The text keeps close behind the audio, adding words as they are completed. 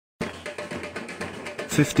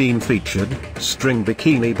15 featured, String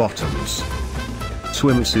Bikini Bottoms.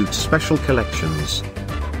 SwimSuit Special Collections.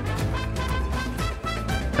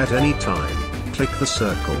 At any time, click the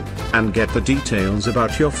circle, and get the details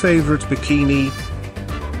about your favorite bikini.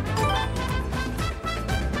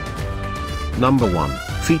 Number 1,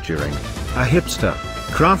 featuring a hipster,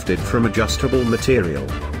 crafted from adjustable material.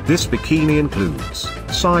 This bikini includes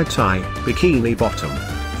side tie, bikini bottom,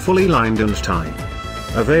 fully lined and tied.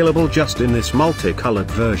 Available just in this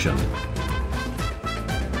multicolored version.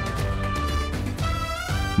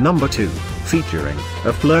 Number 2, featuring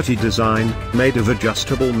a flirty design, made of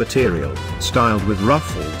adjustable material, styled with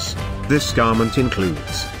ruffles. This garment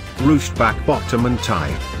includes ruched back bottom and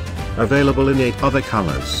tie. Available in 8 other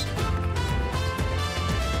colors.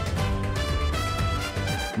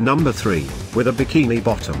 Number 3, with a bikini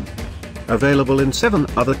bottom. Available in 7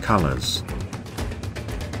 other colors.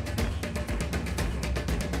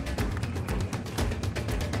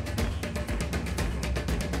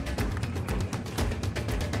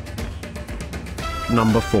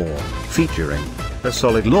 Number 4, featuring a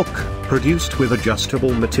solid look, produced with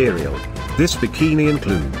adjustable material. This bikini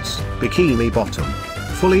includes bikini bottom,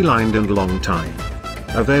 fully lined and long tie.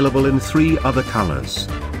 Available in 3 other colors.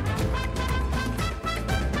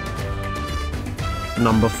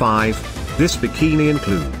 Number 5, this bikini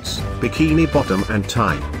includes bikini bottom and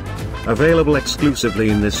tie. Available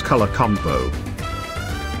exclusively in this color combo.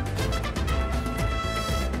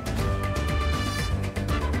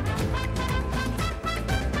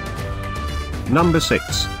 Number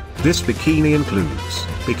 6, this bikini includes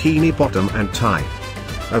bikini bottom and tie.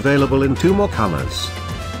 Available in 2 more colors.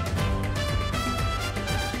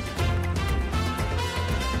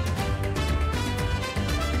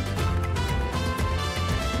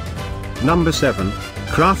 Number 7,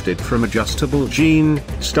 crafted from adjustable jean,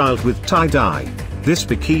 styled with tie-dye. This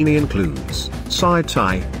bikini includes side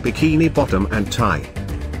tie, bikini bottom and tie.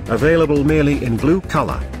 Available merely in blue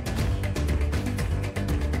color.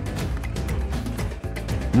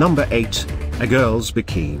 Number 8, a girl's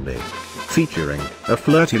bikini. Featuring a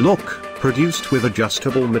flirty look, produced with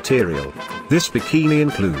adjustable material. This bikini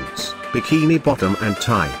includes bikini bottom and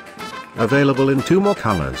tie. Available in 2 more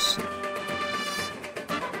colors.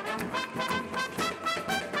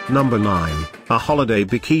 Number 9, a holiday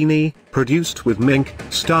bikini, produced with mink,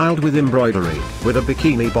 styled with embroidery, with a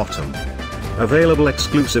bikini bottom. Available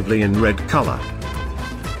exclusively in red color.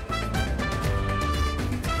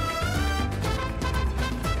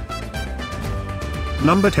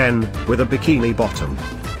 Number 10, with a bikini bottom.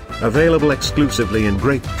 Available exclusively in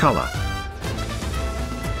grape color.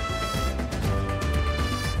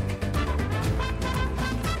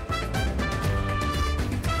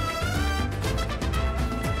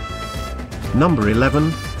 Number 11,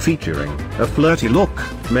 featuring a flirty look,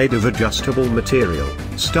 made of adjustable material,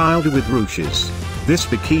 styled with ruches. This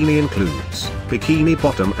bikini includes bikini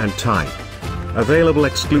bottom and tie. Available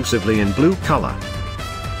exclusively in blue color.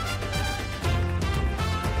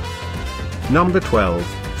 Number 12,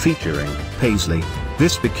 featuring paisley.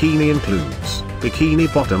 This bikini includes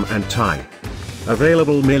bikini bottom and tie.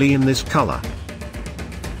 Available merely in this color.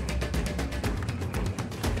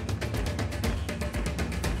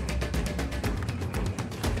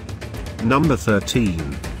 Number 13,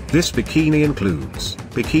 this bikini includes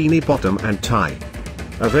bikini bottom and tie.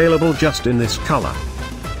 Available just in this color.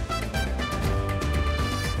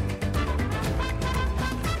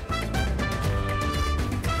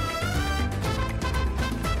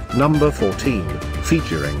 Number 14,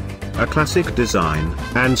 featuring a classic design,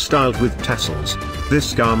 and styled with tassels.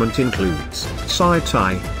 This garment includes side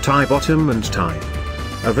tie, tie bottom and tie.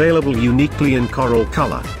 Available uniquely in coral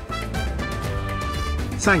color.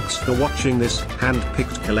 Thanks for watching this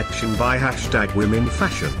hand-picked collection by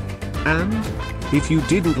 #WomenFashion. And, if you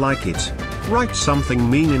didn't like it, write something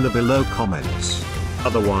mean in the below comments.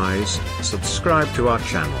 Otherwise, subscribe to our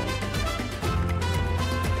channel.